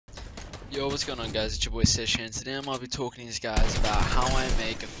Yo, what's going on, guys? It's your boy Sesh, and today I might be talking to you guys about how I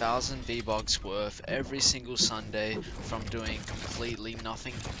make 1,000 V-Bucks worth every single Sunday from doing completely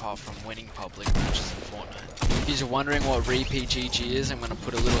nothing apart from winning public matches in Fortnite. If you're wondering what Repeat GG is, I'm going to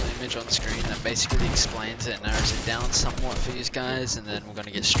put a little image on screen that basically explains it and narrows it down somewhat for you guys, and then we're going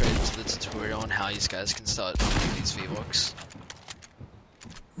to get straight into the tutorial on how you guys can start making these V-Bucks.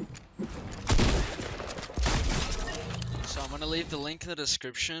 So I'm going to leave the link in the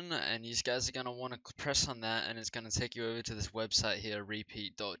description, and you guys are going to want to press on that, and it's going to take you over to this website here,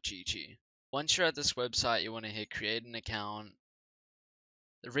 repeat.gg. Once you're at this website, you want to hit create an account.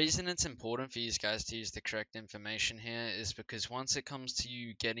 The reason it's important for you guys to use the correct information here is because once it comes to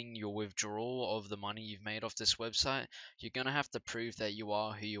you getting your withdrawal of the money you've made off this website, you're going to have to prove that you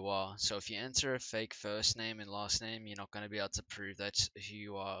are who you are. So if you enter a fake first name and last name, you're not going to be able to prove that who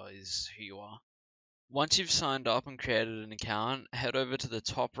you are is who you are. Once you've signed up and created an account, head over to the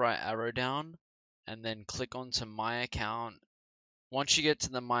top right arrow down and then click onto My Account. Once you get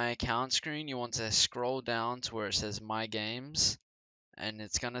to the My Account screen, you want to scroll down to where it says My Games, and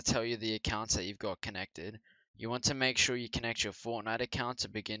it's going to tell you the accounts that you've got connected. You want to make sure you connect your Fortnite account to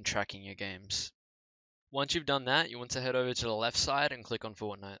begin tracking your games. Once you've done that, you want to head over to the left side and click on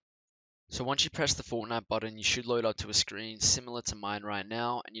Fortnite. So once you press the Fortnite button, you should load up to a screen similar to mine right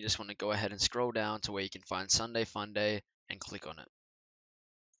now, and you just want to go ahead and scroll down to where you can find Sunday Funday and click on it.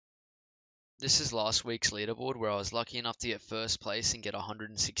 This is last week's leaderboard where I was lucky enough to get first place and get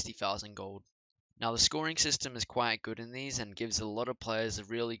 160,000 gold. Now the scoring system is quite good in these and gives a lot of players a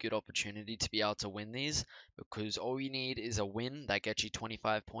really good opportunity to be able to win these, because all you need is a win that gets you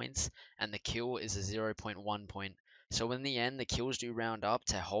 25 points and the kill is a 0.1 point. So in the end, the kills do round up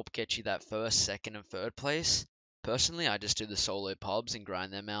to help get you that first, second, and third place. Personally, I just do the solo pubs and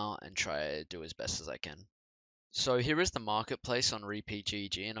grind them out and try to do as best as I can. So here is the marketplace on Repeat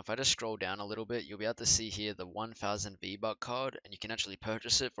GG, and if I just scroll down a little bit, you'll be able to see here the 1,000 V-Buck card, and you can actually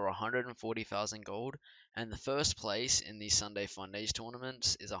purchase it for 140,000 gold. And the first place in these Sunday Fundays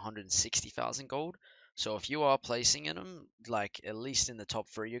tournaments is 160,000 gold. So if you are placing in them, like at least in the top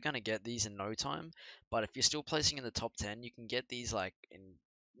 3, you're going to get these in no time. But if you're still placing in the top 10, you can get these like in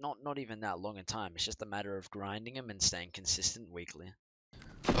not even that long in time. It's just a matter of grinding them and staying consistent weekly.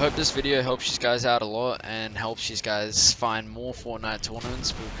 I hope this video helps you guys out a lot and helps you guys find more Fortnite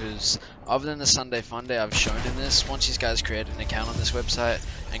tournaments, because other than the Sunday Funday I've shown in this, once you guys create an account on this website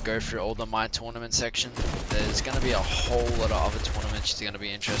and go through all the My Tournament section, there's going to be a whole lot of other tournaments you're going to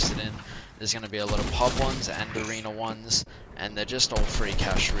be interested in. There's going to be a lot of pub ones and arena ones, and they're just all free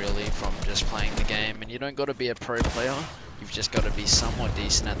cash really from just playing the game. And you don't got to be a pro player, you've just got to be somewhat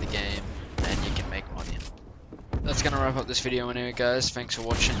decent at the game and you can make money. That's going to wrap up this video anyway, guys. Thanks for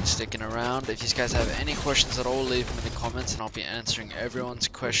watching and sticking around. If you guys have any questions at all, leave them in the comments and I'll be answering everyone's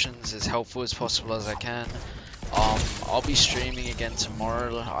questions as helpful as possible as I can. I'll be streaming again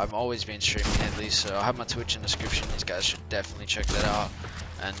tomorrow. I've always been streaming lately, so I have my Twitch in the description. You guys should definitely check that out.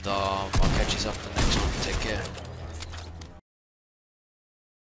 And I'll catch you up in the next one. Take care.